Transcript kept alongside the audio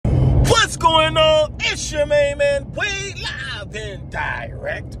going on? It's your main man, Wade, live and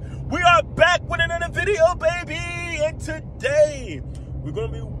direct. We are back with another video, baby. And today, we're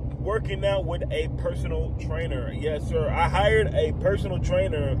going to be working out with a personal trainer. Yes, sir. I hired a personal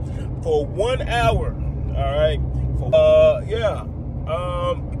trainer for 1 hour. All right.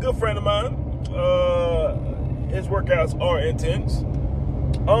 Good friend of mine. His workouts are intense.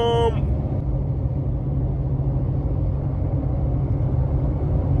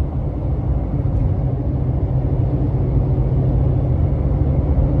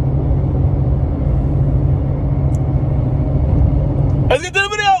 Let's get to the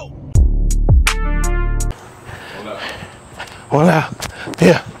video. Hola.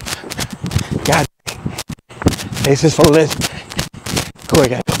 Yeah. God. This is for this. Go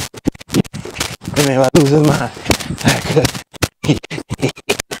again. And then I lose his mind.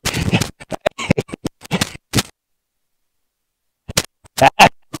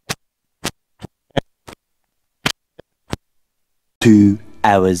 2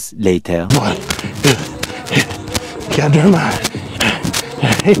 hours later. Goddamn mind.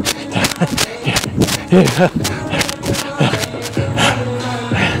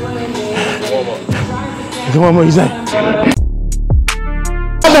 One more, you say.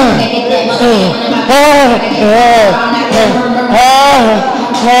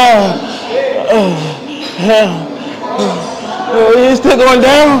 It's still going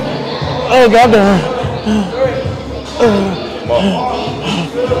down? Oh, goddamn.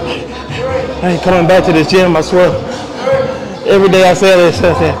 I ain't coming back to this gym, I swear. Every day I say this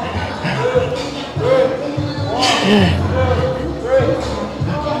stuff.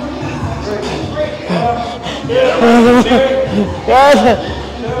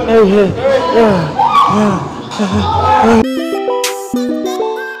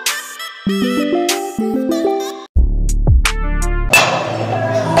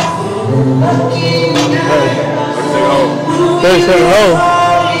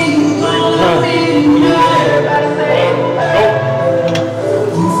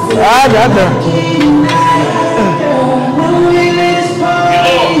 I got there.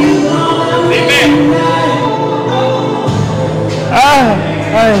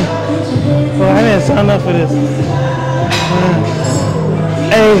 I didn't sign up for this.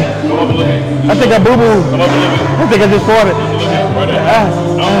 Hey, I think I boo-booed. I think I just farted.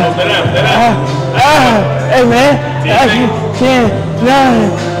 Hey man, 10,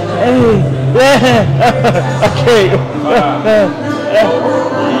 9, 8, yeah. Okay.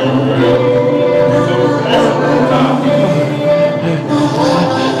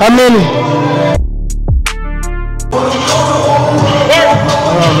 How many?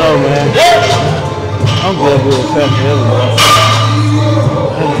 I don't know, man. I'm glad we were fast for everybody.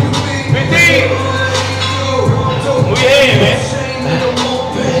 15. Move your head, man.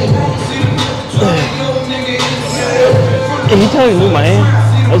 Hey, he told me to move my hand.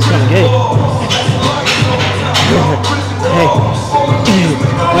 That was kind of gay.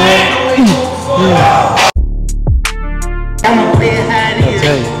 I'ma play it how it is.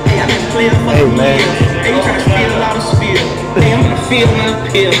 Hey, I've been playing for years. Hey, you trying to feel a lot of spill. Hey, I'm gonna feel my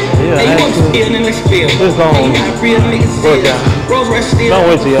pill. Hey, you want to spill in the spill. It's gonna hey, you got real niggas work out. Rose Rush still. Don't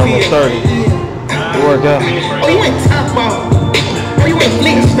wait till you're almost 30. It'll work out. Oh, you went top off. Oh, you went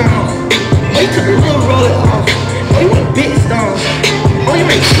Flintstone. Oh, you took a little roller off. Oh, you went big stones. Oh, you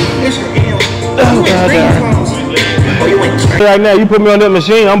went Israel. Oh, you went green clones. Oh, you went Right now, you put me on that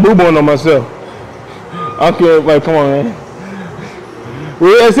machine, I'm boo-booing on myself. I'm good, like, come on, man.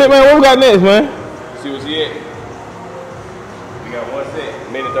 Well, that's it, man. What we got next, man? See what's he at. We got 1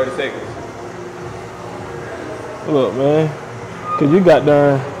 set, minute 30 seconds. Look, man. Cause you got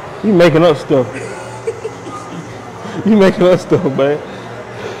done, you making up stuff. You making up stuff, man.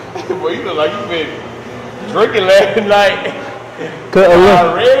 Boy, you look like you been drinking last night. Cause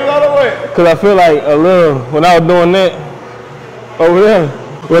I feel like a little, when I was doing that, over there,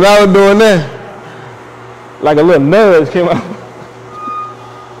 when I was doing that, like a little nudge came out. I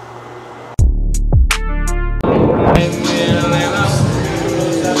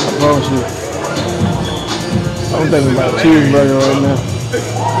promise you. I'm thinking about cheeseburger right now.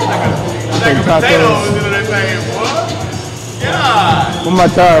 Tacos. What my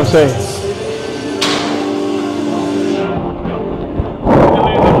time say?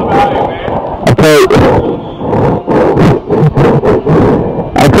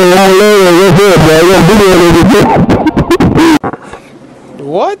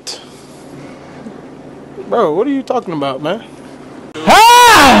 What? Bro, what are you talking about, man?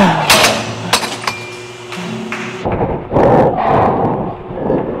 Ah!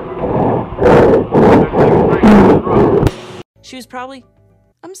 She was probably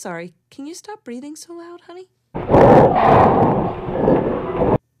I'm sorry, can you stop breathing so loud, honey?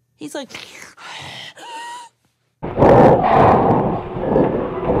 He's like...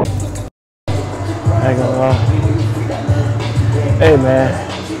 I ain't gonna lie. Hey, man.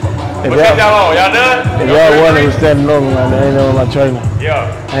 What y'all on? Y'all done? If y'all wonder what's standing over me, man, ain't no my trainer. Yeah.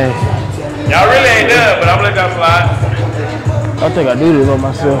 Hey, Y'all really ain't done, but I'm gonna let y'all slide. I think I do this on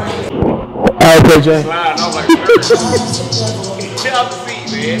myself. All right, PJ. Slide, I was like, get off the seat,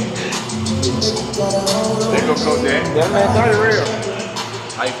 man. There go Coach Jack. Yeah, man, 30 real.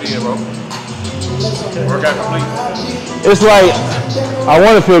 How you feeling, bro? Workout complete. It's like, I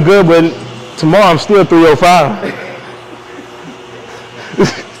want to feel good, but tomorrow I'm still 305.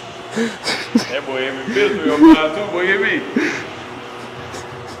 That boy ain't been built 305 too, boy, get me.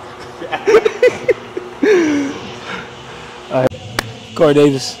 Corey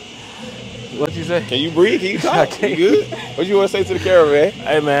Davis. What you say? Can you breathe? Can you I talk? can't. You good? What you want to say to the camera, man?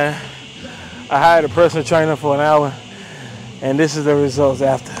 Hey, man. I hired a personal trainer for an hour, and this is the results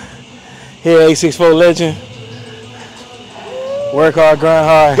after. Here, 864 legend. Work hard, grind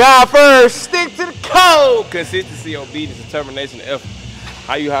hard. God first, stick to the code. Consistency, obedience, determination, effort.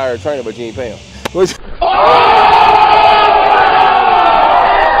 How you hire a trainer but you ain't pay him? What you-